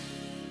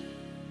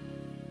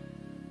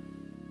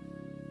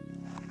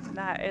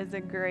That is a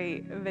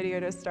great video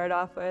to start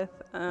off with,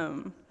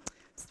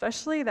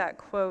 especially that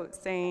quote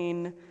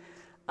saying,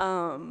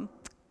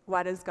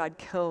 why does God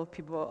kill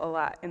people a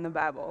lot in the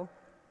Bible?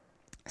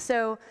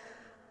 So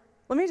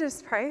let me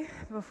just pray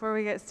before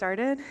we get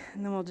started,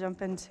 and then we'll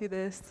jump into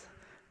this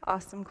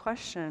awesome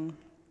question.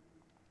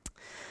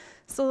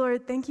 So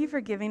Lord, thank you for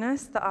giving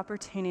us the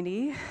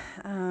opportunity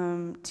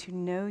to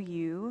know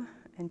you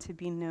and to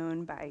be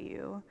known by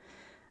you.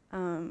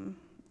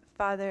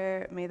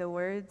 Father, may the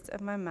words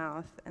of my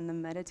mouth and the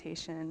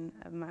meditation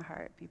of my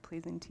heart be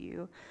pleasing to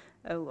you,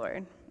 O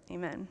Lord.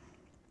 Amen.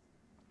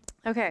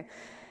 Okay,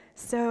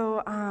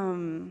 so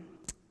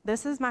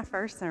this is my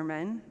first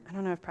sermon. I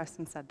don't know if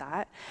Preston said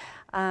that.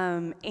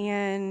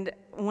 And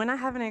when I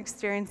have an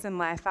experience in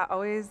life, I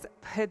always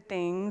put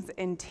things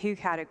in two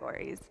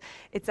categories.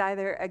 It's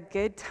either a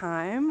good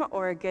time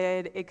or a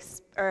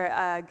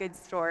good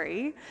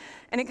story.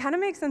 And it kind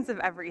of makes sense of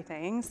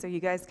everything, so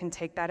you guys can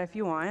take that if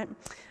you want.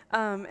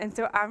 And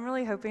so I'm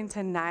really hoping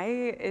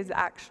tonight is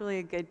actually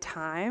a good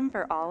time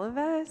for all of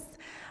us.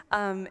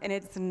 And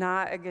it's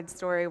not a good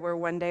story where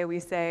one day we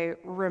say,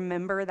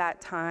 remember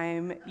that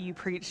time you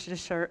preached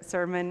a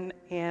sermon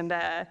and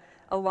a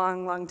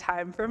long, long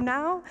time from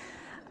now.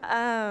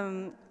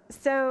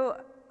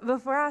 So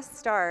before I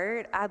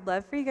start, I'd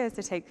love for you guys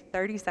to take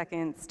 30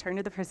 seconds, turn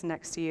to the person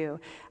next to you,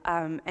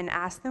 and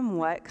ask them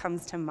what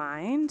comes to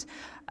mind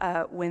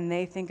when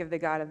they think of the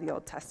God of the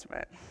Old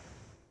Testament.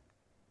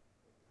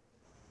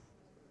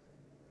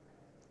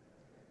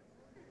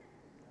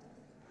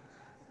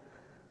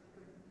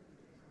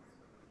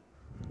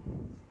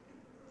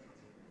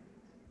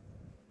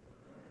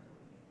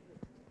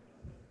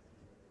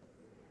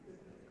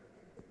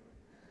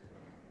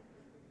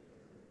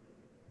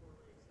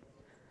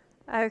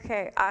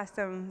 Okay,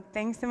 awesome.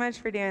 Thanks so much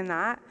for doing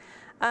that.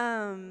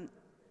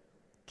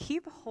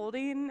 Keep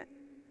holding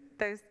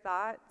those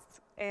thoughts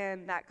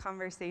and that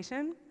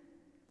conversation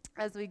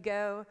as we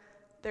go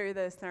through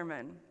the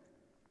sermon.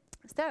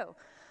 So,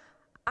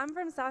 I'm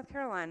from South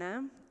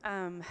Carolina,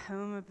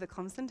 home of the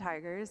Clemson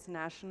Tigers,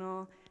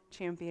 national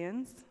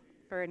champions,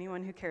 for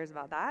anyone who cares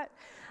about that.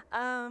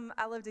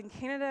 I lived in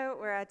Canada,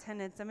 where I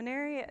attended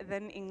seminary,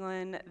 then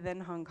England,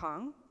 then Hong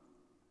Kong.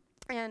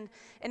 And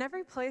in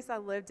every place I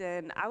lived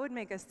in, I would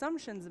make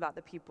assumptions about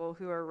the people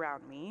who are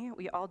around me.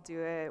 We all do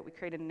it. We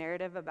create a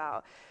narrative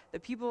about the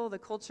people, the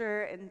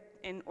culture,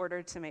 in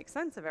order to make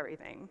sense of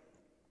everything.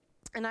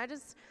 And I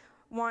just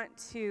want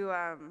to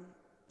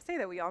say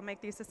that we all make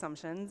these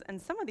assumptions,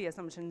 and some of the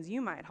assumptions you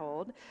might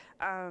hold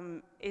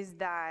is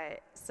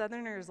that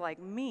Southerners like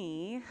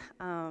me,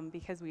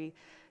 because we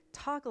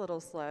talk a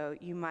little slow,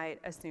 you might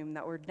assume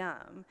that we're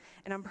dumb.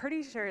 And I'm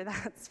pretty sure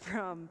that's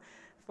from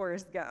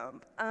Forrest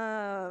Gump.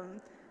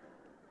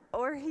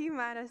 Or you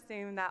might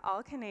assume that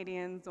all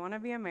Canadians want to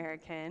be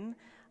American,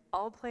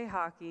 all play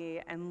hockey,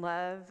 and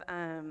love,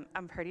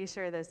 I'm pretty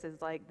sure this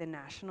is like the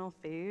national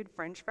food,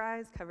 French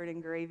fries covered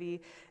in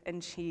gravy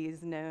and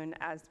cheese known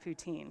as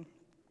poutine.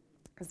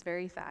 It's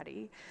very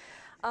fatty.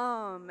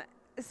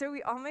 So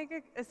we all make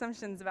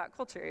assumptions about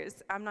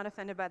cultures. I'm not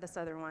offended by the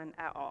Southern one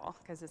at all,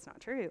 because it's not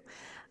true.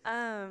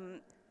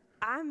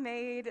 I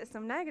made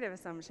some negative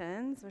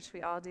assumptions, which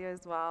we all do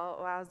as well,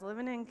 while I was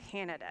living in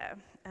Canada.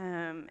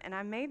 And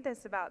I made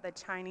this about the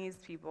Chinese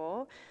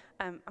people.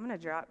 I'm going to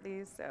drop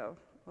these, so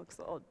it looks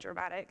a little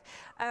dramatic.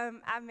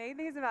 I made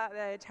these about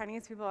the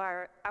Chinese people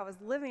I was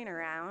living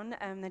around.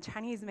 The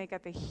Chinese make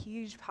up a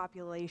huge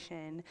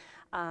population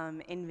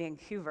in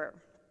Vancouver.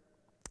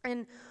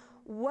 And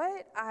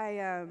what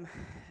I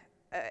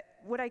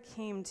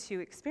came to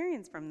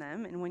experience from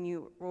them, and when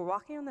you were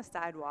walking on the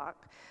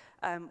sidewalk,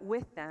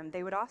 with them,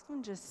 they would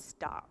often just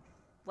stop,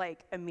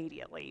 like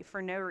immediately,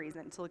 for no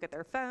reason, to look at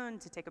their phone,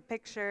 to take a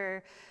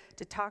picture,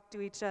 to talk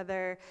to each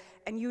other,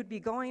 and you would be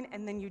going,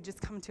 and then you'd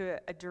just come to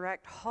a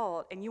direct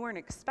halt, and you weren't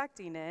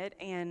expecting it,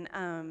 and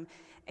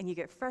you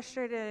get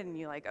frustrated, and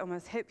you like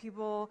almost hit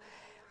people.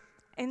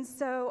 And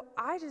so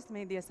I just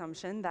made the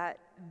assumption that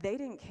they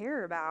didn't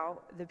care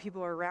about the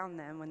people around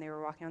them when they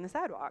were walking on the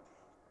sidewalk.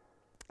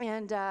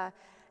 And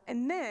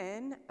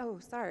then, oh,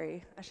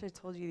 sorry, I should have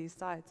told you these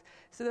slides.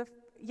 So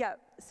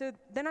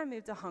then I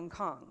moved to Hong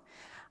Kong.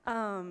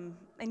 And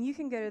you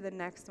can go to the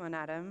next one,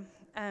 Adam.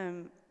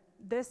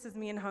 This is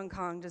me in Hong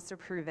Kong, just to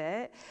prove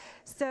it.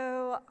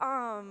 So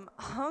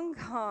Hong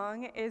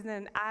Kong is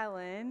an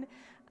island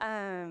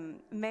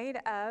made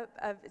up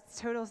of its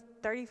total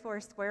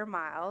 34 square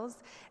miles,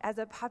 as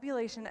a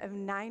population of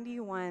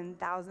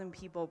 91,000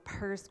 people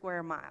per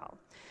square mile.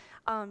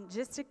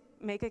 Just to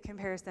make a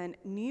comparison,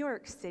 New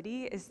York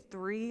City is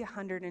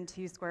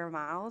 302 square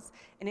miles,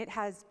 and it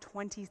has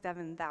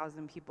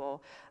 27,000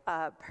 people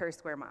per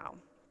square mile.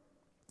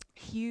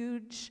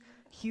 Huge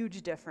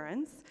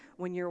difference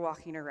when you're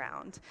walking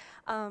around.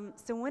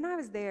 So when I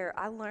was there,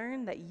 I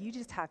learned that you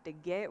just have to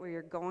get where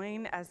you're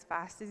going as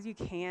fast as you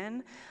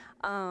can,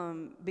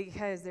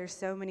 because there's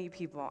so many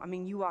people. I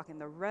mean, you walk in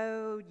the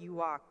road, you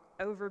walk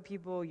over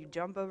people, you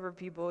jump over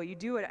people, you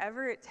do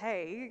whatever it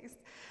takes,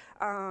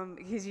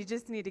 because you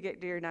just need to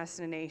get to your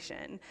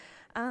destination.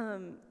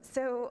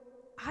 So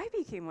I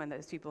became one of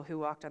those people who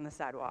walked on the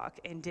sidewalk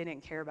and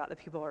didn't care about the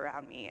people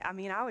around me. I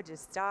mean, I would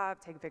just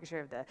stop, take a picture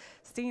of the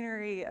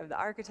scenery, of the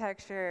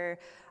architecture,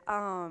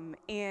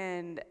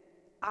 and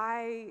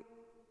I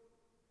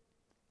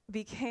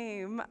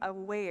became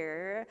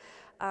aware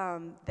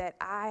that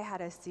I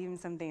had assumed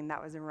something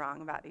that was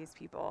wrong about these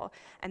people,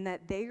 and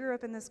that they grew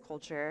up in this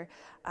culture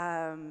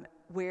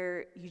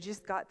where you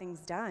just got things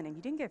done and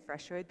you didn't get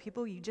frustrated with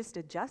people, you just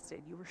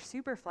adjusted. You were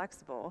super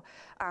flexible,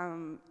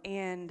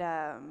 and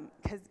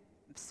because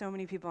so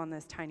many people on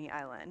this tiny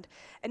island.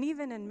 And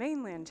even in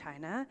mainland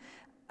China,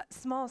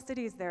 small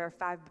cities, there are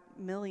 5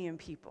 million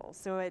people.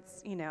 So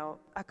it's,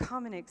 a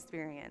common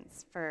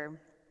experience for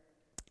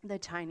the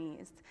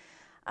Chinese.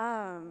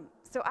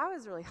 So I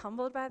was really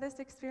humbled by this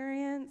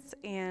experience,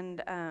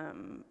 and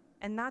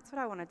that's what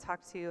I want to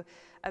talk to you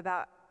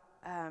about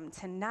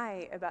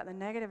tonight, about the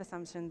negative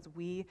assumptions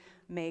we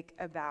make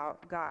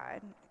about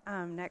God.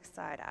 Next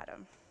slide,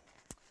 Adam.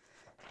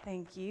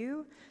 Thank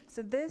you.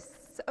 So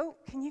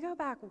can you go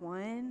back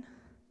one?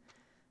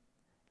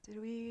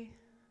 Did we?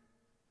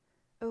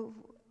 Oh,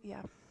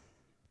 yeah.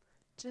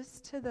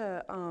 Just to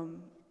the,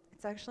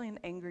 it's actually an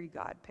angry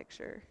God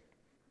picture.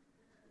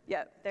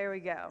 Yep, there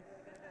we go.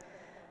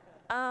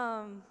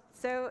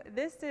 So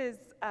this is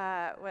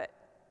what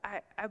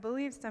I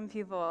believe some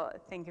people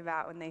think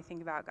about when they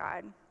think about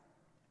God.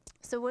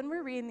 So when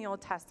we're reading the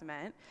Old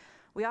Testament,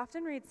 we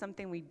often read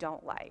something we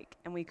don't like,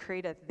 and we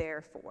create a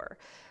therefore.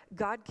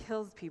 God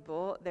kills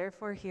people,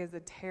 therefore he is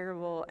a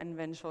terrible and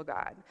vengeful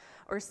God.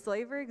 Or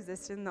slavery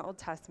existed in the Old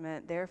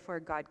Testament, therefore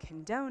God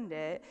condoned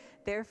it,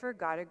 therefore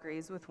God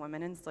agrees with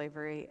women in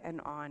slavery,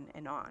 and on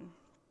and on.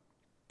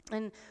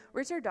 And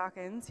Richard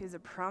Dawkins, who's a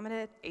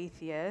prominent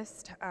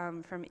atheist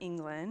from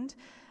England,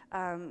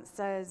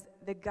 says,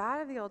 the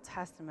God of the Old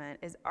Testament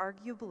is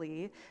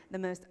arguably the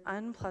most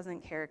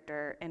unpleasant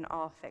character in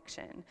all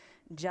fiction.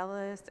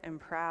 Jealous and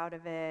proud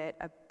of it,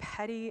 a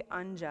petty,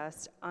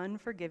 unjust,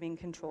 unforgiving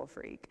control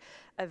freak,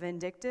 a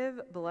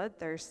vindictive,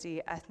 bloodthirsty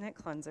ethnic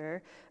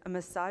cleanser, a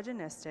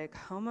misogynistic,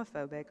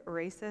 homophobic,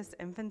 racist,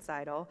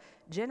 infanticidal,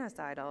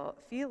 genocidal,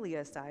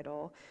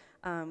 filicidal,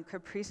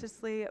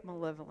 capriciously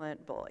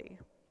malevolent bully.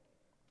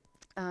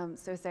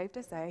 So safe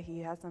to say, he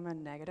has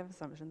some negative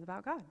assumptions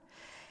about God.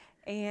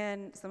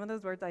 And some of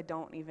those words, I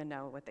don't even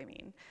know what they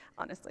mean,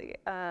 honestly.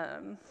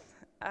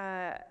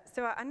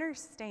 So I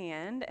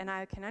understand, and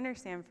I can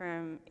understand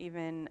from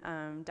even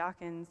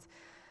Dawkins'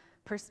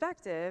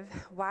 perspective,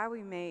 why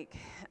we make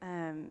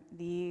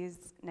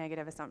these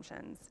negative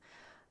assumptions.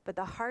 But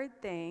the hard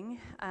thing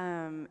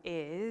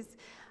is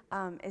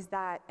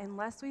that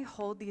unless we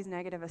hold these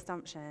negative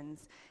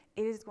assumptions,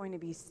 it is going to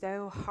be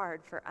so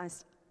hard for us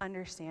to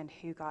understand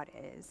who God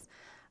is.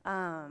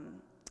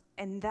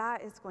 And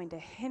that is going to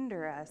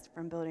hinder us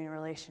from building a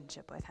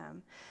relationship with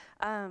him.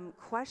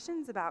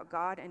 Questions about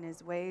God and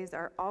his ways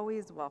are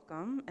always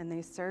welcome, and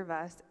they serve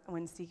us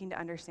when seeking to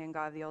understand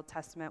God of the Old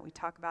Testament. We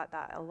talk about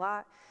that a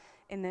lot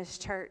in this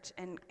church,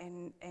 and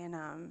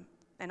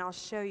I'll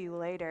show you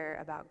later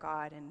about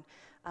God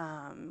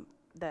and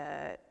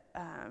the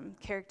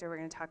character we're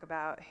going to talk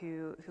about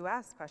who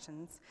asks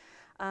questions.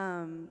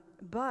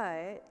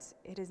 But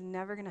it is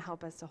never going to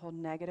help us to hold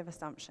negative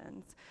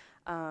assumptions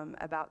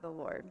about the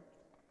Lord.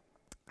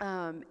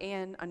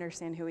 And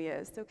understand who he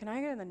is. So can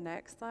I go to the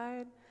next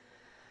slide?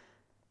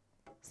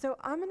 So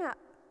I'm going to,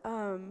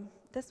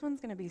 this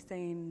one's going to be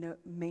saying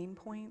main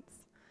points.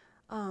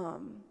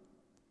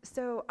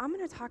 So I'm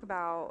going to talk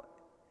about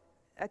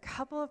a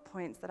couple of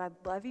points that I'd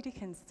love you to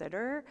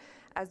consider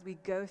as we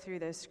go through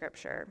this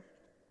scripture.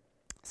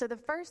 So the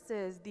first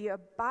is the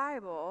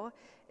Bible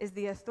is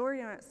the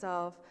authority on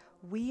itself.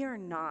 We are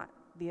not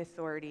the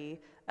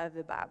authority of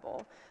the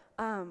Bible.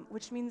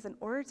 Which means in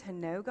order to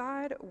know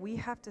God, we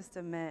have to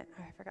submit.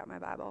 Oh, I forgot my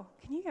Bible.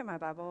 Can you get my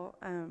Bible?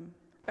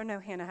 Oh, no,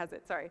 Hannah has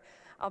it. Sorry.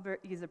 I'll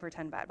use a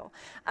pretend Bible.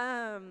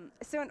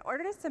 So in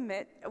order to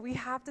submit, we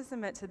have to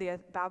submit to the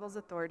Bible's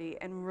authority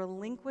and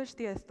relinquish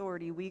the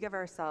authority we give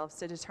ourselves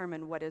to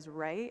determine what is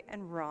right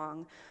and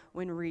wrong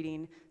when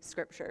reading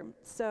Scripture.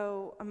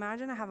 So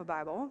imagine I have a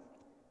Bible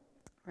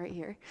right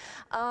here.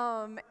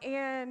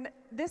 And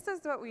this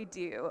is what we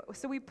do.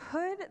 So we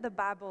put the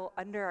Bible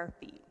under our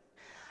feet.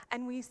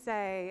 And we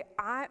say,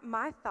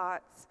 my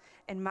thoughts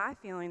and my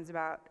feelings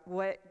about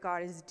what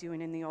God is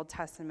doing in the Old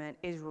Testament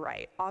is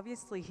right.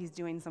 Obviously, he's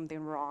doing something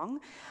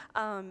wrong,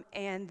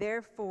 and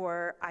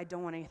therefore, I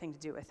don't want anything to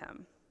do with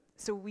him.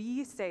 So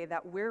we say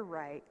that we're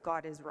right,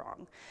 God is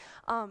wrong.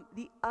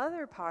 The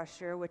other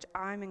posture, which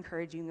I'm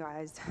encouraging you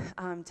guys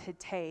to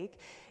take,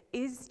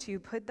 is to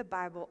put the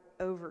Bible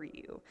over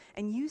you.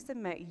 And you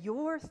submit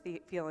your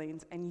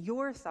feelings and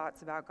your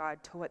thoughts about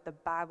God to what the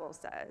Bible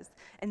says.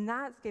 And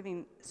that's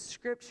giving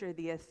Scripture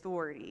the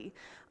authority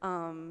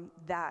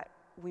that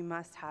we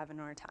must have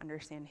in order to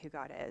understand who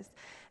God is.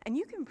 And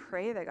you can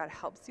pray that God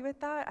helps you with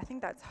that. I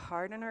think that's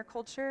hard in our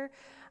culture.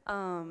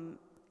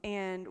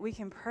 And we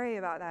can pray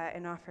about that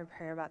and offer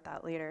prayer about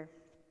that later.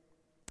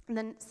 And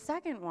then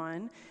second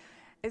one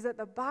is that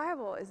the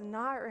Bible is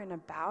not written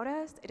about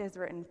us, it is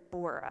written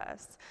for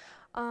us.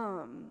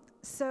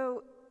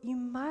 So you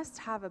must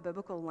have a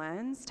biblical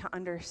lens to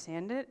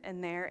understand it,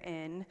 and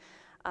therein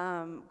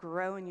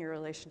grow in your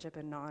relationship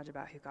and knowledge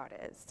about who God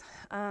is.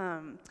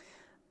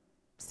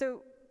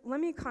 So let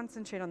me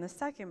concentrate on the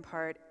second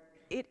part.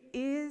 It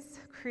is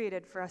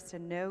created for us to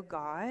know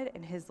God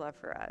and his love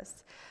for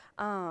us.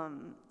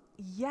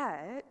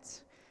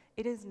 Yet,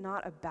 it is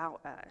not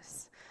about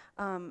us.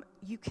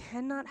 You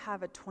cannot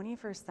have a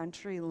 21st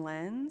century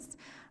lens,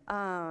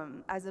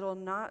 as it'll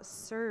not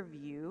serve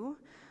you,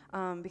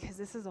 because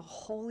this is a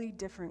wholly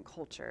different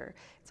culture.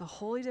 It's a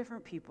wholly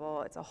different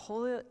people. It's a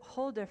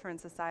whole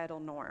different societal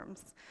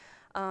norms.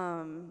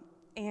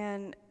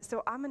 And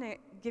so I'm going to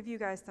give you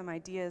guys some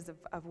ideas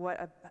of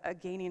what a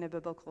gaining a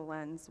biblical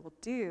lens will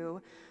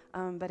do.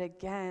 But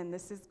again,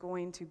 this is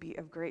going to be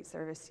of great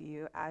service to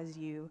you as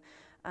you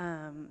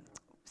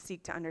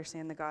seek to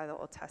understand the God of the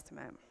Old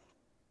Testament.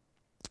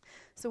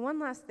 So one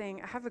last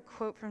thing, I have a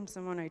quote from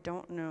someone I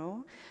don't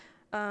know.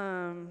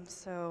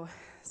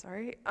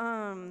 Sorry.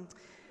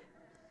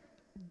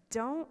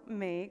 Don't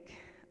make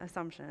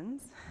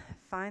assumptions.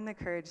 Find the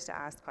courage to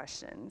ask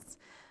questions.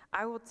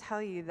 I will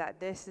tell you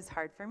that this is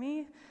hard for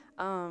me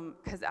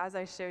because as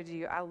I showed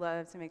you, I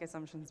love to make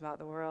assumptions about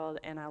the world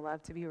and I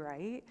love to be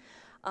right.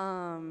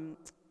 And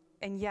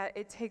yet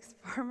it takes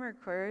far more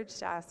courage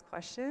to ask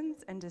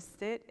questions and to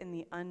sit in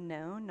the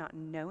unknown, not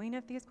knowing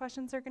if these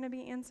questions are going to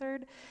be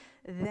answered,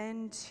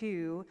 than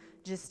to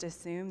just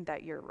assume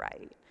that you're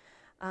right.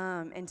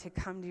 And to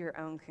come to your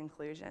own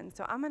conclusion.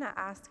 So I'm going to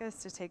ask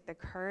us to take the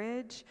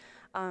courage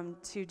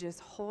to just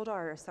hold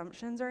our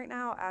assumptions right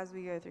now as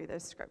we go through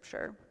this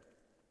scripture.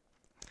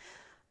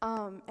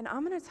 And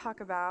I'm going to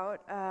talk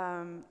about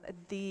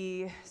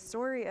the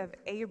story of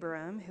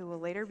Abram, who will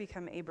later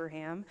become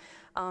Abraham,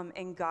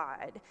 and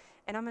God.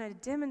 And I'm going to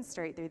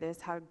demonstrate through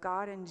this how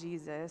God and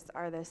Jesus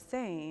are the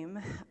same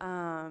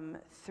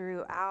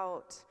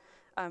throughout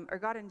or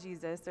God and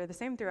Jesus, they're the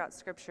same throughout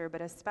Scripture,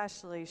 but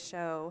especially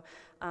show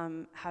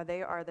how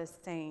they are the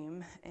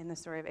same in the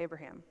story of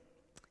Abram.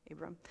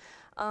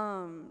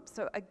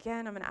 So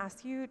again, I'm going to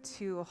ask you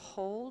to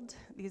hold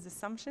these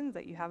assumptions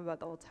that you have about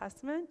the Old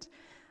Testament.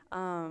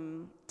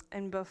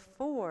 And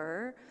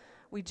before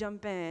we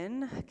jump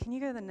in, can you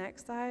go to the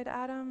next slide,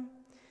 Adam?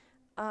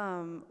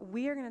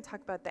 We are going to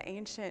talk about the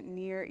ancient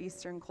Near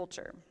Eastern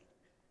culture.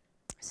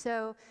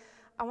 So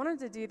I wanted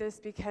to do this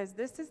because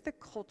this is the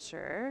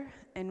culture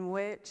in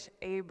which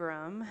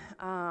Abram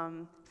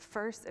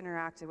first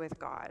interacted with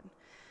God.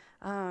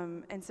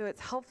 And so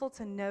it's helpful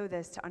to know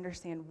this to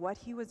understand what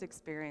he was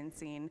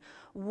experiencing,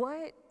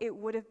 what it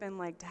would have been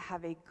like to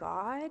have a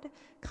God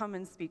come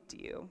and speak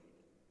to you.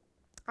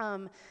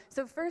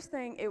 So first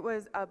thing, it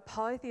was a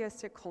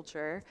polytheistic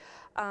culture.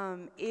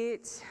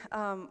 It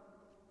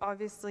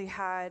obviously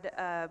had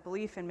a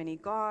belief in many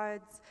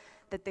gods,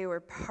 that they were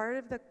part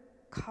of the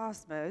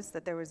cosmos,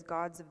 that there was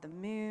gods of the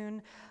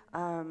moon,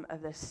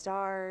 of the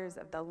stars,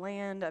 of the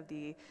land, of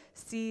the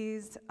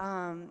seas,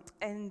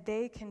 and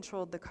they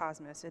controlled the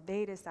cosmos, so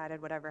they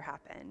decided whatever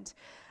happened.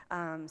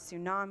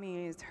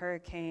 Tsunamis,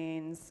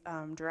 hurricanes,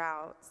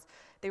 droughts.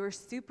 They were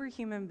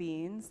superhuman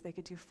beings. They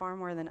could do far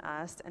more than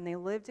us, and they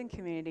lived in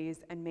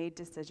communities and made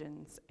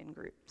decisions in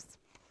groups.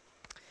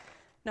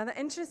 Now, the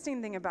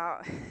interesting thing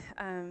about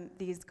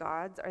these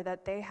gods are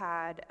that they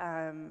had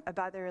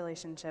about their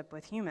relationship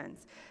with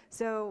humans.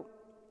 So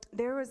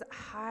there was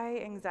high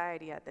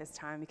anxiety at this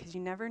time because you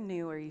never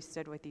knew where you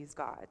stood with these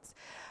gods.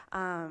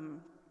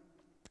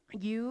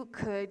 You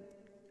could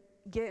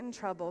get in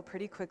trouble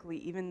pretty quickly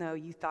even though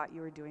you thought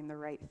you were doing the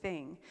right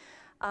thing.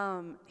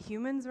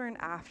 Humans were an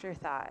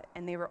afterthought,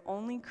 and they were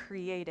only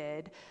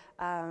created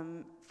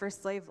for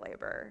slave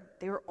labor.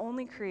 They were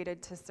only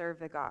created to serve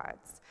the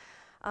gods.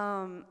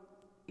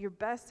 Your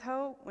best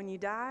hope when you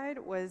died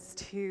was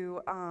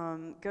to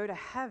go to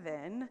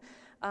heaven,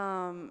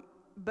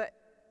 but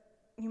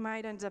you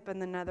might end up in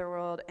the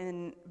netherworld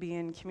and be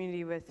in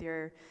community with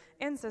your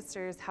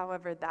ancestors.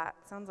 However, that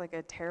sounds like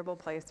a terrible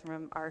place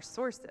from our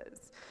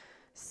sources.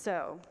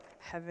 So,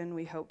 heaven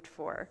we hoped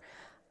for.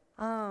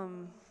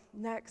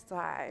 Next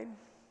slide.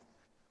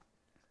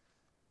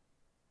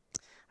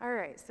 All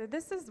right, so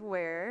this is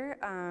where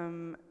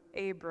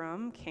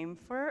Abram came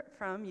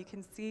from. You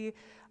can see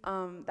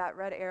that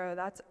red arrow,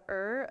 that's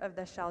Ur of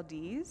the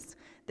Chaldees.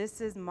 This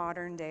is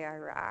modern day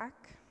Iraq.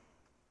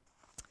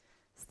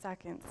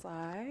 Second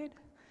slide.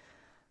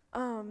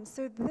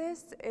 So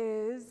this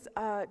is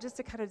just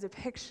a kind of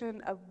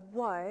depiction of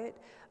what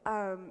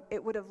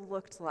it would have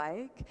looked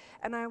like.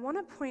 And I want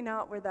to point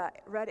out where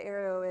that red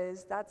arrow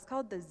is. That's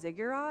called the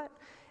ziggurat.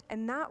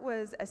 And that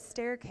was a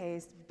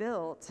staircase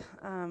built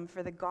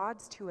for the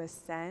gods to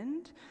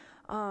ascend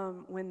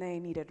when they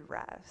needed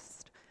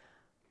rest.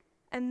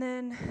 And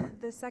then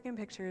the second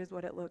picture is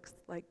what it looks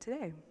like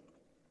today.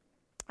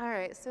 All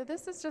right, so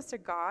this is just a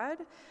god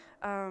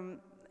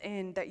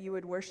and that you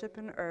would worship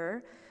in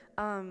Ur.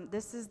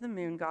 This is the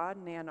moon god,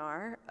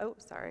 Nannar. Oh,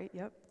 sorry,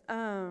 yep.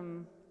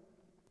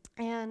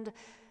 And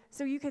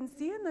So you can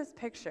see in this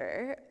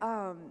picture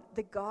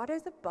that God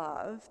is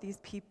above these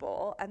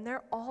people, and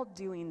they're all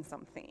doing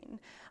something.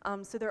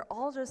 So they're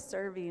all just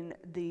serving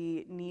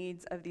the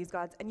needs of these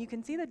gods. And you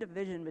can see the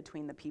division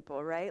between the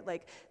people, right?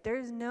 Like,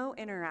 there's no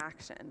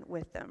interaction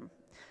with them.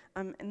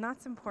 And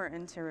that's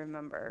important to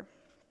remember.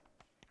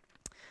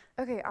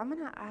 Okay, I'm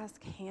going to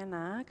ask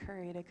Hannah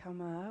Curry to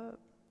come up.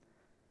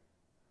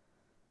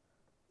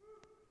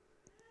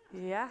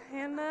 Yeah,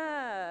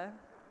 Hannah.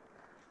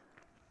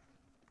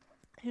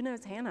 Who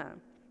knows Hannah?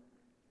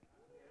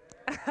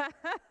 Yeah,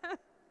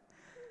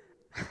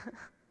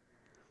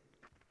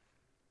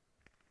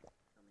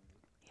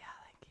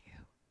 thank you.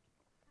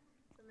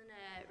 I'm going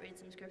to read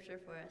some scripture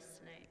for us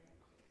tonight.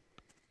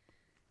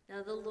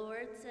 Now the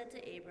Lord said to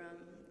Abram,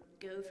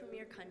 "Go from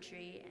your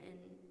country and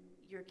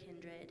your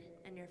kindred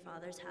and your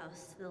father's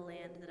house to the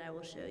land that I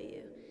will show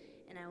you,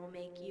 and I will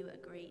make you a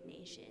great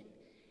nation,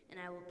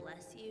 and I will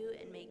bless you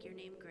and make your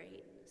name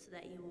great, so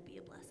that you will be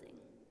a blessing."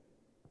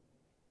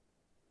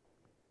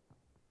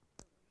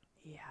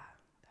 Yeah,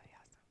 that'd be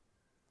awesome.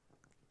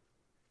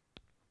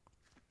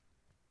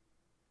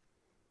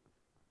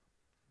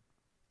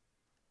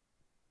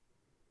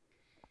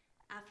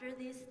 After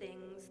these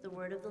things, the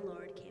word of the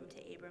Lord came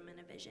to Abram in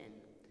a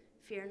vision.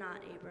 "Fear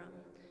not, Abram.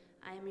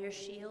 I am your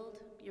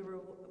shield. Your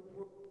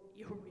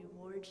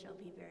reward shall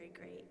be very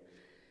great."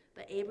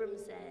 But Abram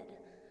said,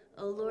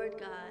 "O Lord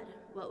God,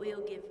 what will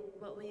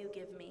you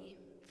give me?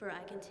 For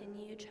I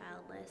continue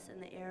childless,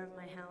 and the heir of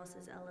my house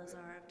is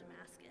Eleazar of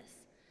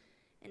Damascus."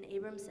 And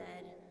Abram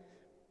said,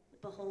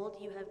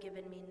 "Behold, you have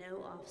given me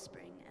no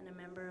offspring, and a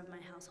member of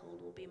my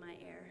household will be my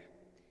heir."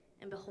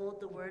 And behold,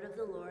 the word of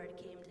the Lord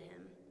came to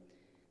him.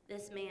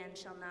 "This man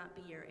shall not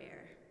be your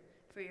heir,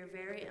 for your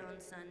very own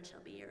son shall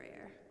be your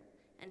heir."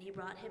 And he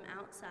brought him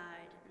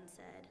outside and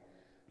said,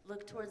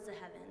 "Look towards the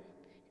heaven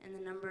and the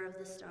number of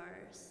the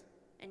stars,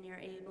 and you're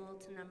able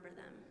to number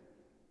them."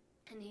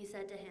 And he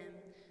said to him,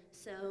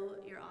 so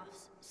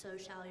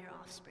shall your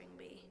offspring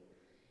be."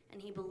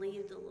 And he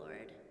believed the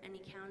Lord, and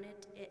he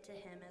counted it to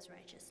him as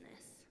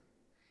righteousness.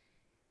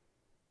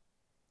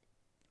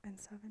 And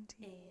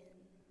 17.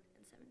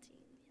 And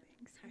 17.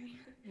 Thanks. Sorry.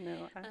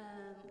 No.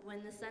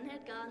 When the sun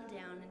had gone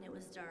down and it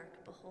was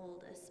dark,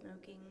 behold, a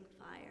smoking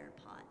fire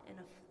pot and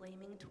a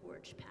flaming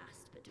torch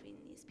passed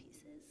between these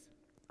pieces.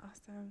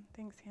 Awesome.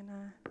 Thanks,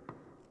 Hannah.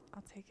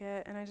 I'll take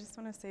it. And I just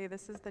want to say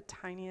this is the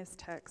tiniest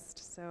text,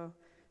 so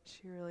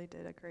she really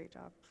did a great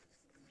job.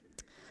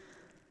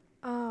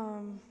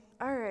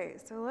 All right,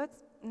 so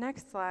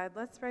next slide,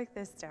 let's break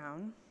this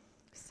down.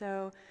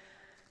 So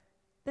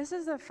this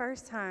is the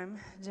first time,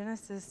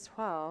 Genesis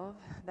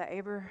 12, that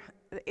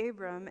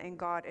Abram and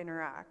God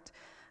interact.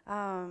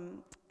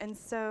 And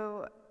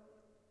so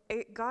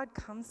God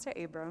comes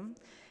to Abram,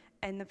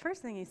 and the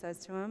first thing he says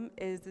to him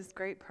is this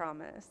great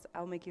promise.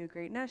 "I'll make you a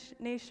great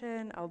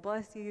nation, I'll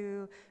bless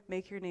you,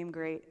 make your name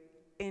great,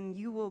 and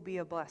you will be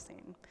a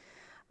blessing."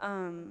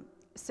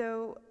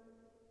 So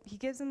he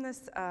gives him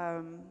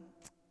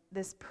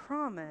this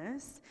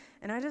promise,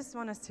 and I just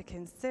want us to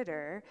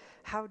consider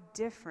how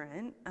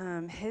different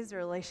his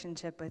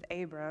relationship with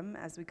Abram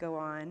as we go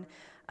on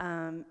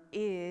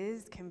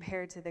is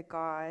compared to the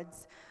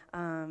gods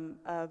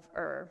of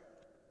Ur.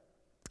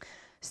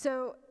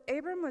 So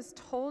Abram was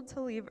told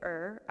to leave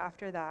Ur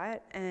after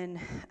that, and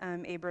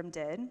Abram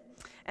did.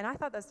 And I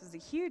thought this was a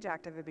huge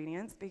act of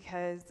obedience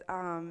because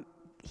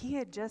he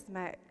had just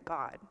met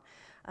God.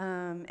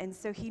 And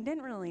so he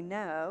didn't really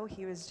know.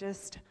 He was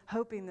just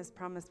hoping this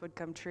promise would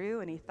come true,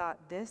 and he thought,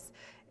 this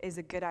is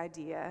a good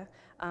idea.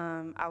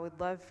 I would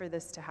love for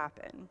this to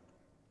happen.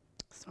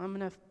 So I'm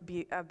going to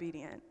be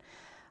obedient.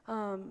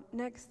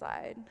 Next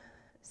slide.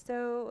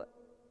 So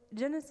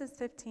Genesis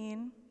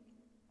 15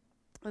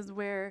 is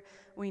where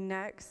we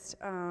next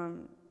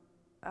have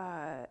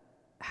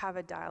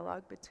a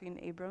dialogue between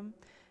Abram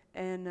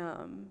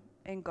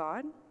and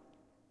God.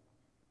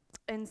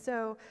 And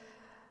so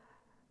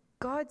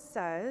God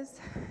says,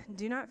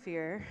 "Do not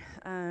fear,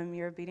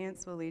 your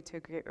obedience will lead to a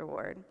great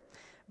reward."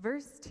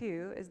 Verse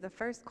 2 is the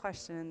first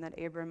question that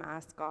Abram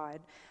asked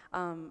God.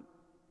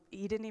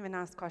 He didn't even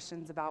ask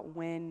questions about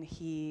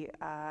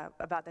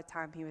about the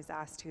time he was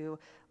asked to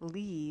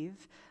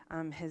leave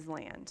his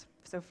land.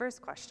 So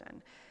first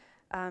question,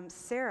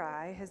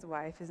 Sarai, his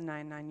wife, is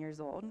 99 years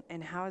old,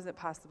 and how is it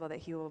possible that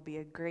he will be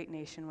a great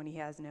nation when he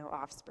has no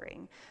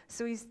offspring?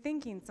 So he's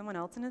thinking someone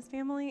else in his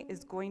family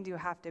is going to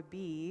have to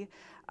be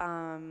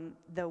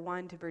the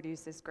one to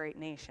produce this great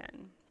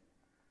nation.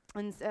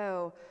 And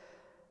so,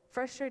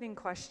 frustrating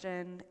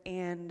question,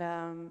 and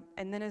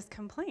then his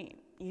complaint,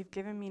 "You've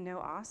given me no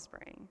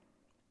offspring."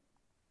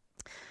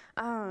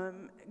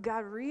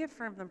 God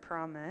reaffirmed the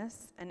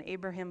promise, and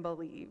Abraham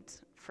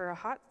believed for a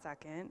hot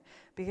second,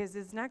 because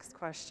his next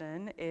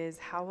question is,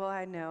 "How will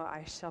I know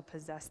I shall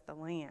possess the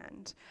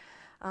land?"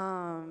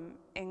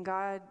 And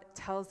God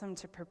tells him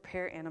to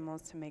prepare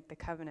animals to make the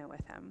covenant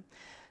with him.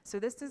 So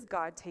this is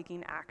God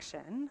taking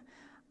action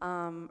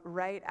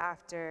right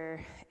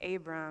after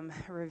Abram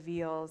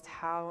reveals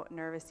how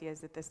nervous he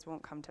is that this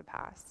won't come to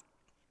pass.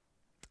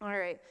 All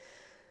right.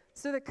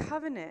 So the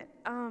covenant,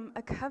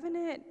 a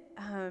covenant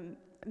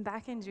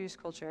back in Jewish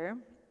culture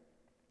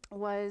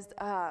was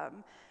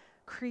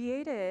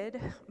created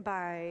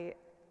by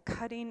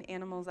cutting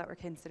animals that were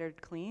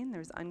considered clean.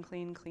 There's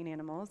unclean, clean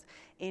animals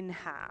in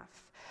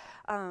half.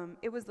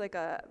 It was like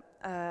a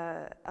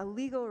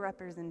legal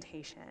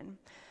representation,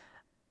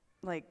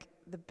 like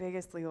the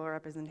biggest legal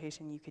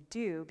representation you could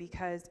do,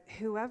 because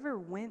whoever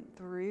went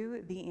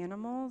through the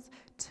animals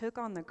took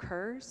on the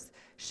curse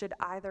should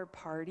either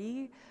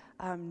party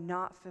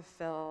not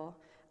fulfill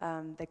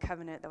the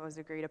covenant that was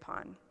agreed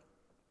upon.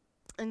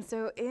 And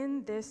so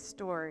in this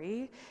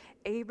story,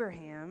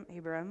 Abram,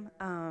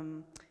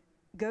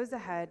 goes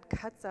ahead,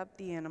 cuts up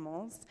the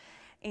animals,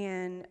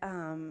 and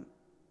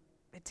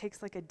it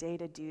takes like a day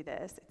to do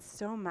this. It's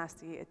so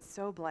messy, it's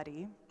so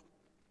bloody.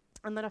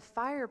 And then a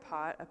fire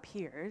pot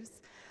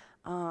appears.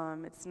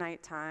 It's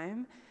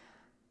nighttime,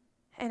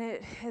 and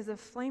it has a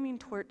flaming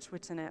torch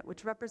in it,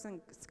 which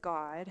represents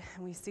God,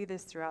 and we see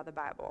this throughout the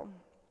Bible.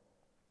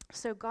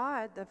 So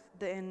God,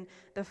 in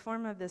the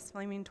form of this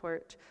flaming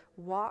torch,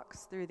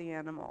 walks through the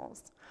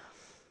animals.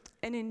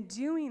 And in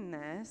doing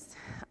this,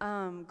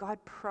 God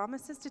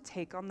promises to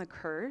take on the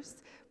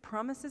curse,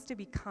 promises to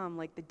become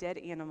like the dead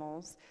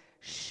animals,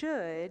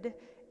 should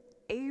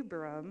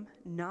Abram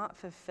not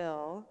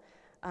fulfill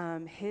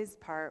his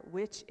part,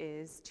 which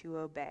is to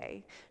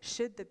obey.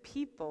 Should the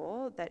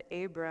people that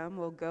Abram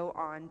will go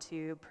on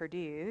to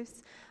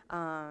produce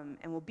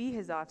and will be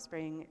his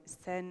offspring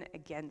sin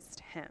against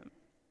him.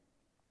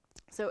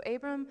 So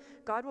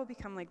God will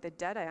become like the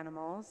dead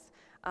animals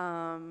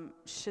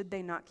should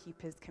they not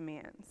keep his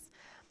commands.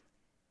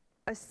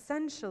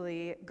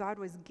 Essentially, God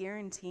was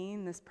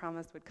guaranteeing this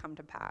promise would come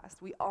to pass.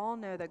 We all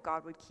know that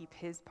God would keep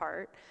his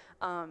part.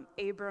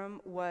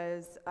 Abram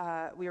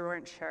we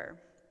weren't sure.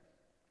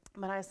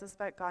 But I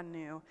suspect God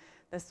knew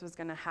this was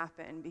going to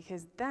happen,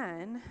 because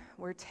then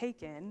we're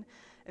taken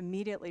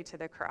immediately to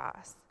the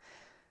cross.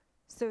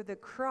 So the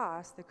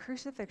cross, the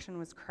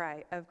crucifixion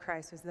of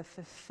Christ was the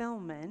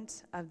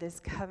fulfillment of this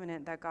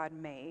covenant that God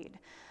made.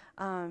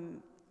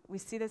 We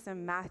see this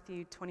in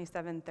Matthew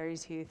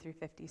 27:32 through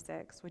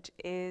 56, which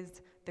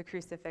is the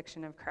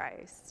crucifixion of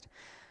Christ.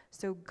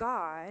 So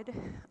God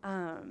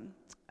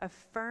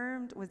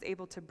was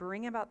able to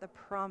bring about the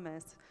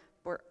promise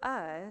for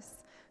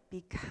us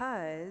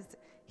because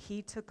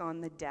he took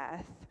on the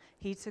death,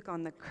 he took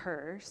on the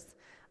curse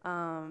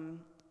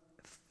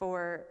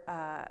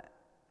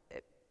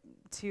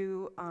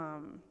to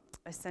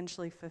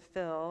essentially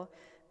fulfill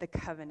the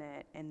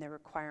covenant and the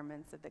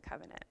requirements of the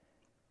covenant.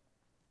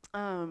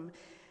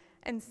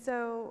 And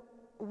so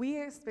we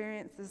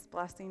experience this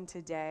blessing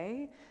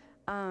today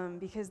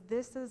because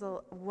this is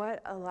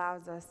what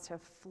allows us to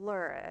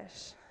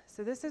flourish.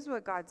 So this is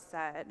what God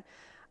said: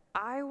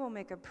 I will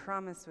make a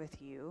promise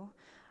with you,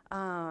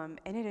 and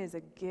it is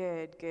a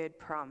good, good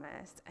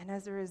promise. And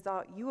as a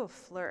result, you will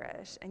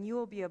flourish, and you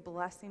will be a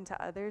blessing to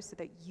others so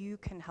that you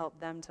can help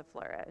them to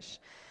flourish.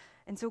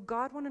 And so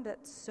God wanted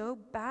it so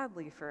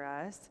badly for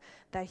us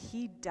that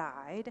he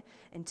died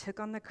and took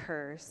on the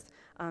curse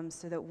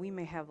so that we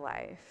may have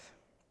life.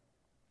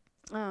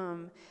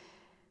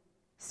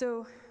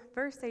 So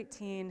verse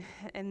 18,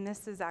 and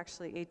this is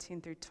actually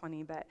 18 through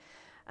 20, but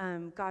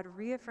God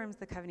reaffirms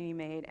the covenant he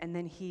made, and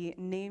then he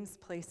names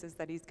places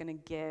that he's going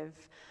to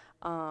give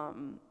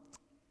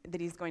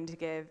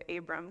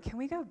Abram. Can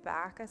we go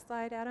back a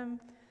slide, Adam?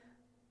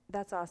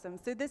 That's awesome.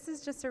 So this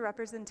is just a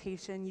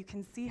representation. You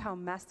can see how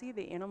messy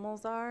the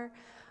animals are.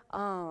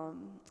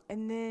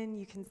 And then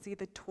you can see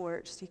the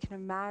torch. So you can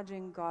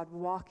imagine God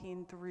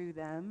walking through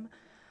them.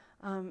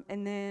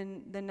 And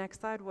then the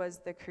next slide was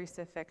the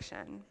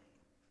crucifixion.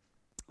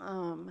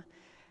 Can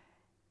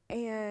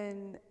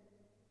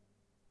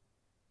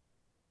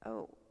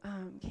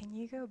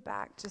you go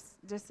back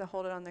just to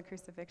hold it on the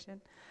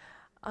crucifixion?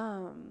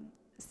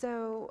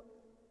 So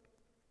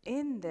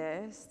in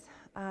this,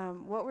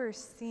 what we're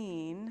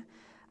seeing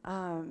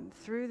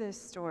through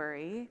this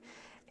story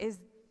is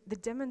the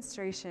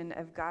demonstration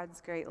of God's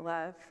great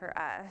love for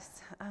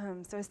us.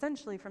 So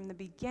essentially, from the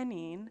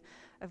beginning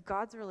of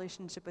God's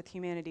relationship with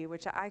humanity,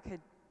 which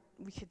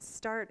we could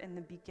start in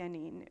the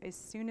beginning. As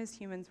soon as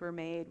humans were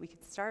made, we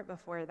could start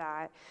before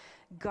that.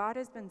 God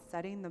has been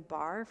setting the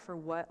bar for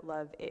what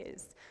love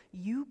is.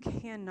 You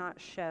cannot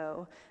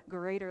show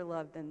greater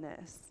love than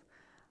this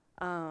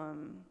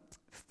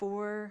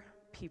for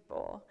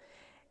people.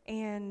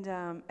 And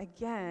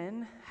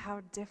again,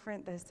 how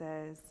different this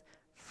is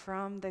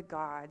from the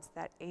gods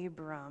that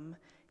Abram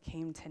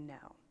came to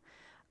know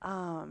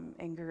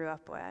and grew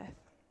up with.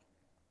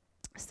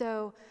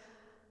 So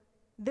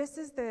this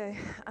is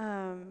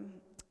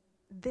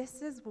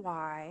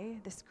why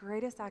this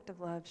greatest act of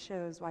love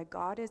shows why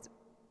God is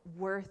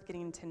worth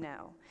getting to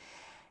know.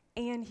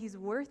 And he's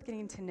worth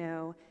getting to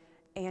know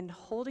and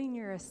holding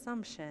your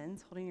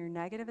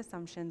negative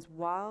assumptions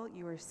while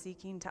you are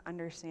seeking to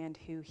understand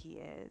who he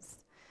is.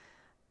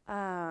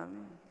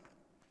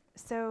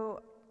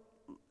 So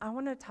I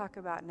want to talk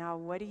about now,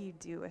 what do you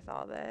do with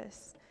all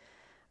this?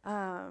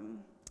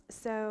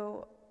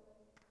 So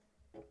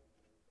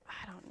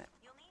I don't know.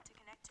 You'll need to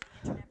connect to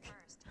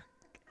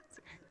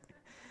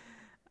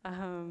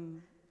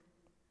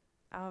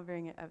I'll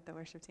bring it up, the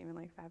worship team, in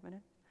like 5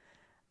 minutes.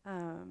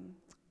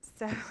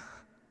 So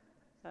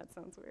that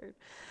sounds weird.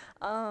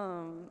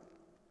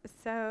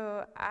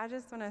 So I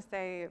just want to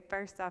say,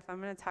 first off,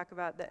 I'm going to talk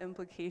about the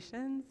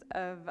implications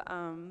of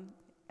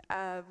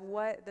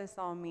what this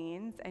all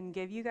means and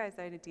give you guys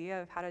an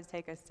idea of how to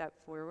take a step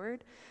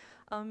forward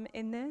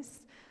in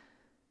this.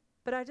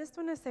 But I just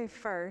want to say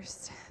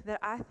first that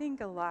I think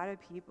a lot of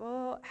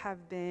people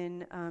have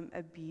been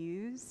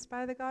abused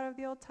by the God of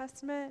the Old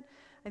Testament.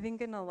 I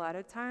think in a lot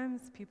of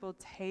times people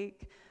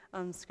take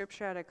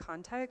scripture out of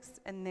context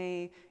and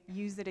they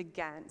use it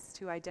against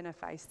to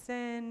identify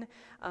sin,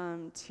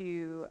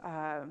 to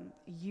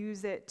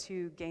use it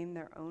to gain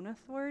their own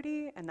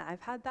authority, and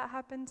I've had that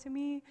happen to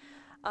me.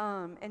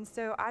 And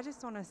so I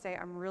just want to say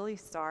I'm really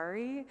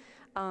sorry.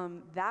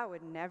 That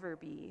would never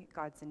be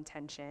God's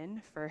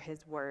intention for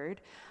his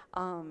word.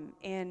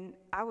 And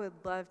I would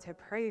love to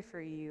pray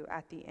for you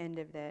at the end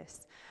of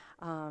this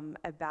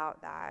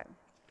about that.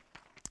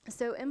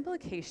 So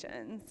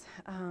implications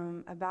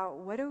about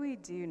what do we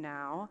do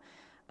now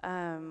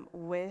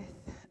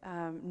with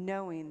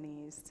knowing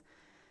these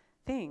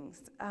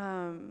things.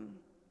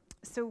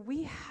 So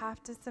we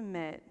have to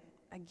submit,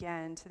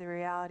 again, to the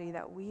reality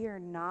that we are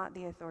not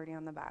the authority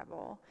on the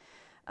Bible.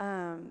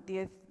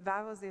 The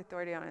Bible is the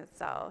authority on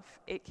itself.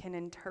 It can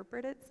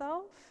interpret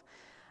itself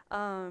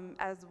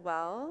as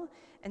well.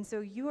 And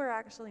so you are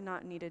actually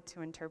not needed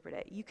to interpret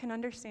it. You can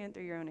understand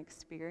through your own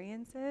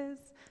experiences.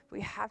 We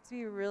have to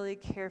be really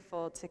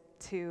careful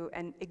to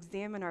and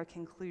examine our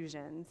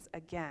conclusions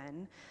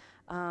again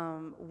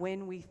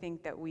when we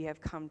think that we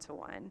have come to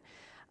one.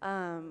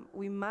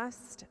 We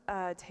must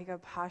take a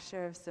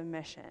posture of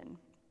submission.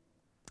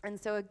 And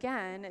so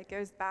again, it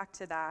goes back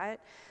to that.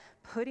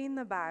 Putting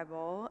the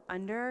Bible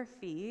under our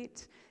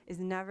feet is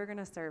never going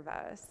to serve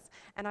us.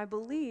 And I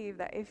believe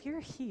that if you're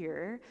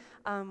here,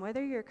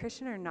 whether you're a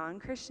Christian or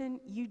non-Christian,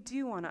 you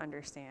do want to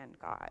understand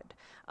God.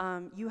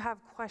 You have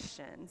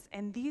questions,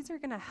 and these are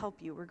going to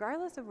help you,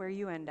 regardless of where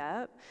you end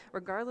up,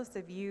 regardless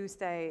if you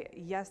say,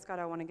 yes, God,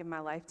 I want to give my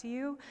life to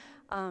you.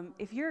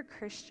 If you're a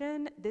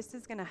Christian, this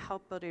is going to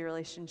help build a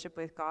relationship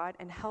with God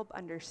and help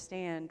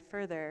understand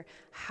further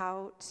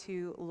how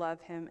to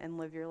love him and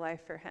live your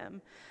life for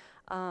him.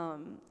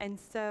 And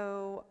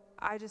so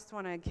I just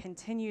want to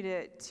continue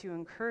to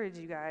encourage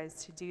you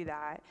guys to do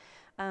that.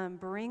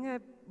 Bring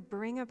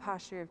a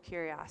posture of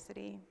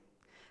curiosity.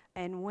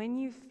 And when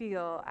you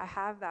feel, I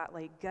have that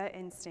like gut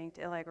instinct,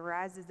 it like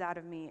rises out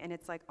of me and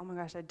it's like, oh my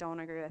gosh, I don't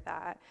agree with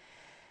that.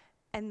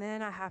 And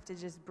then I have to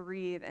just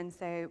breathe and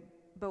say,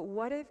 but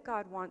what if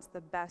God wants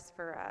the best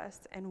for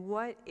us? And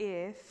what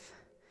if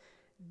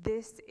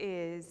this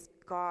is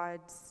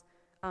God's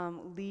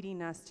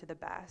leading us to the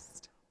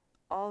best?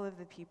 All of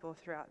the people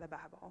throughout the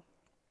Bible.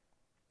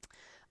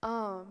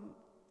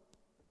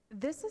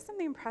 This is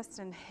something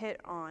Preston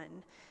hit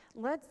on.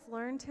 Let's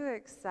learn to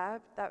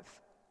accept that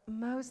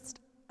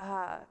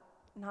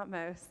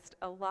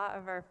a lot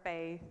of our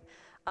faith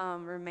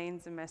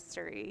remains a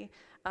mystery.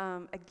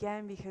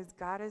 Again, because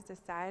God has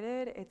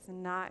decided it's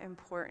not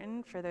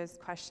important for those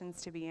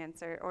questions to be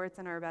answered, or it's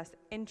in our best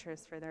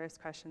interest for those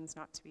questions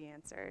not to be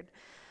answered.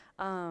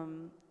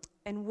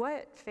 And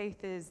what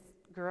faith is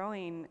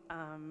growing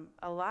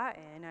a lot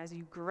in, as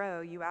you grow,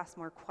 you ask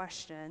more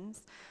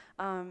questions.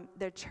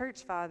 The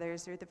church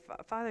fathers, or the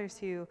fathers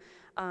who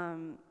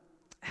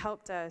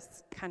helped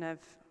us kind of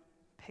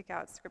pick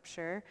out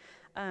scripture,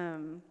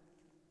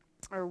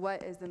 or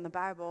what is in the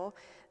Bible,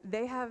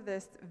 they have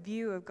this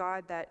view of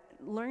God that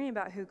learning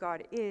about who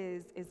God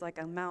is like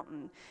a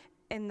mountain.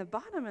 And the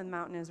bottom of the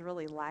mountain is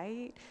really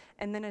light,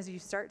 and then as you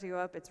start to go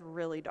up, it's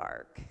really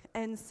dark.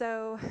 And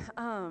so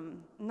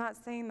I'm not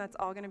saying that's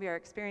all going to be our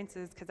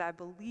experiences, because I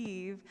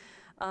believe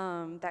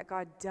that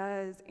God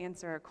does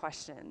answer our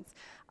questions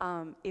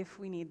if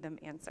we need them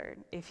answered,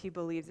 if he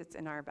believes it's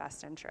in our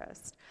best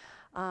interest.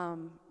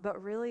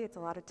 But really, it's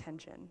a lot of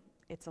tension.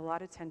 It's a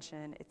lot of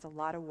tension. It's a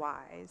lot of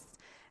whys.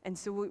 And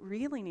so what we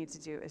really need to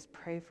do is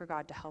pray for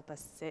God to help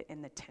us sit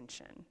in the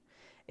tension.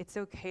 It's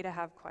okay to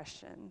have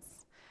questions.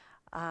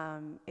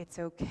 It's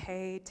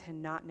okay to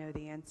not know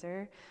the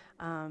answer,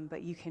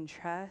 but you can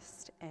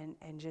trust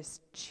and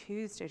just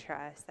choose to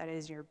trust that it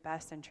is your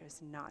best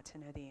interest not to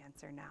know the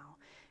answer now,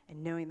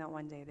 and knowing that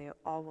one day they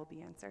all will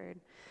be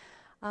answered.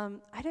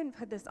 I didn't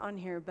put this on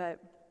here, but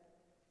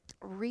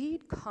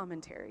read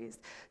commentaries.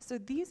 So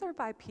these are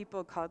by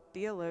people called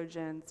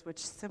theologians, which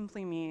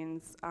simply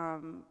means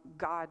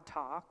God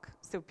talk.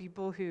 So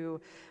people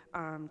who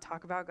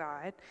talk about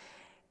God.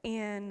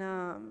 And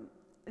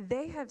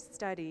they have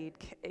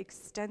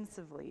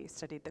extensively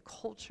studied the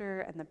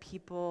culture and the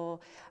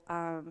people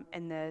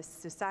and the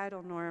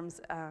societal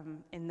norms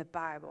in the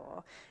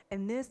Bible.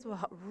 And this will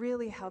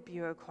really help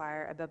you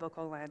acquire a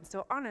biblical lens.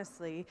 So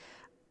honestly,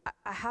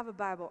 I have a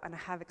Bible and I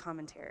have a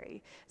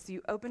commentary. So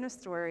you open a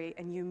story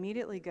and you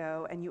immediately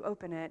go and you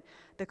open it,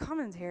 the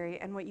commentary,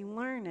 and what you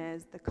learn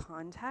is the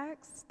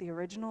context, the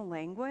original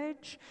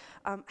language,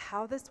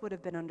 how this would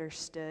have been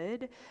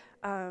understood.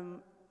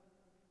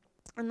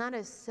 And that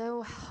is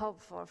so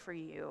helpful for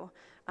you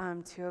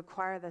to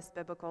acquire this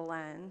biblical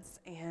lens.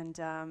 And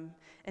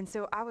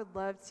so I would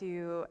love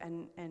to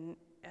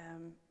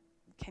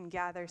can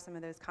gather some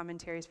of those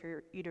commentaries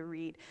for you to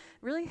read.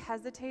 Really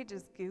hesitate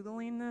just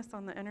Googling this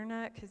on the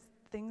internet because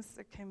things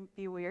can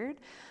be weird.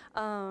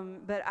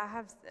 But I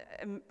have,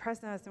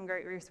 Preston has some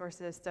great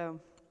resources, so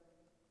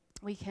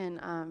we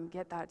can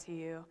get that to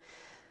you.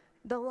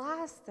 The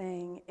last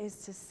thing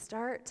is to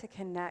start to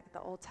connect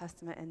the Old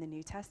Testament and the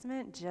New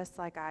Testament, just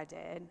like I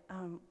did.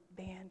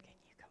 Band, can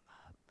you come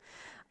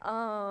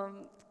up?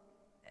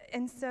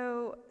 And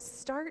so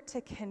start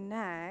to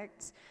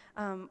connect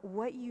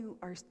what you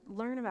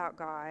learn about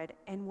God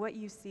and what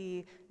you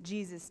see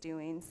Jesus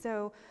doing.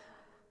 So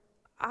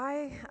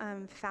I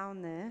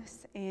found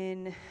this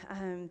in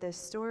the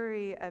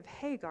story of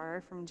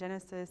Hagar from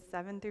Genesis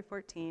 7 through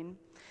 14.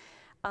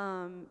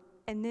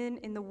 And then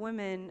in the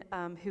woman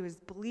who is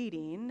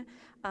bleeding,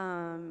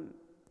 from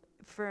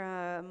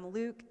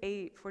Luke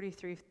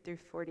 8:43 through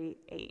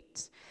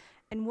 48.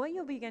 And what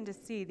you'll begin to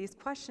see, these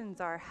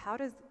questions are,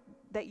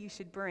 that you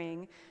should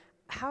bring,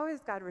 how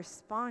is God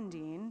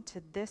responding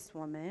to this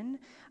woman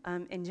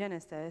in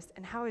Genesis,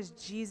 and how is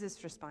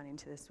Jesus responding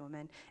to this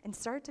woman? And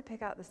start to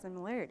pick out the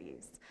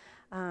similarities.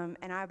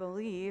 And I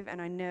believe, and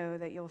I know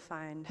that you'll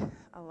find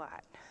a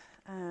lot.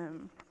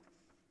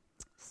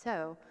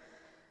 So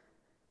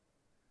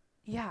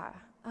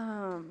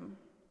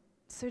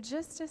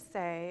just to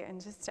say, and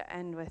just to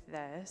end with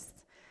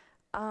this,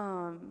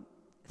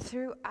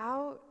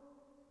 throughout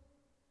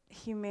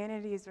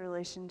humanity's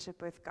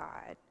relationship with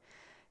God,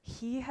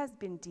 he has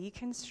been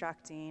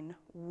deconstructing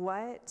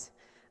what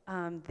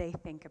they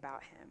think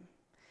about him.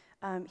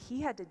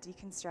 He had to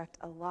deconstruct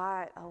a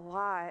lot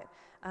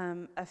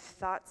of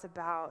thoughts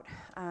about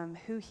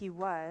who he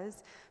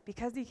was,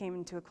 because he came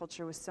into a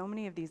culture with so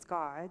many of these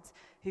gods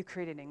who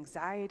created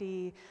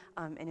anxiety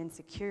and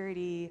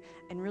insecurity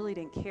and really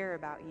didn't care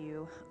about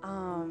you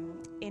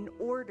in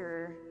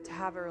order to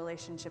have a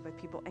relationship with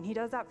people. And he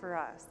does that for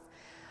us.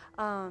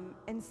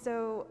 And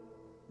so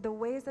the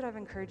ways that I've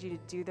encouraged you to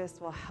do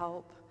this will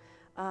help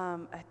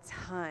a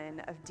ton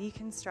of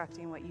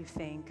deconstructing what you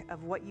think,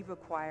 of what you've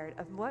acquired,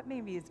 of what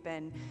maybe has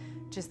been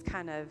just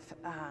kind of,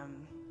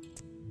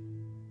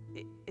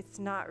 it's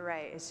not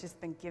right. It's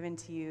just been given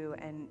to you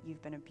and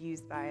you've been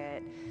abused by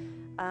it.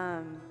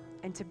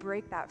 And to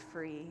break that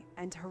free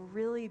and to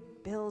really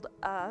build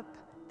up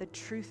the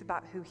truth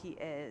about who he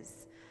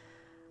is.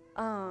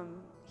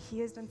 He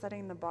has been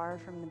setting the bar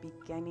from the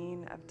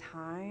beginning of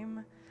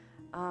time,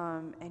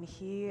 and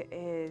he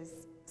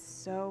is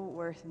so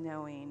worth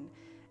knowing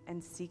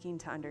and seeking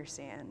to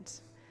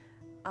understand.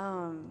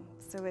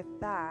 So with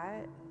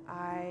that,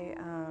 I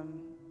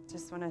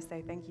just want to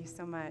say thank you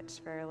so much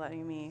for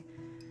letting me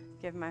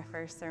give my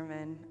first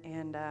sermon,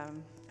 and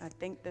I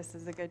think this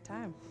is a good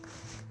time.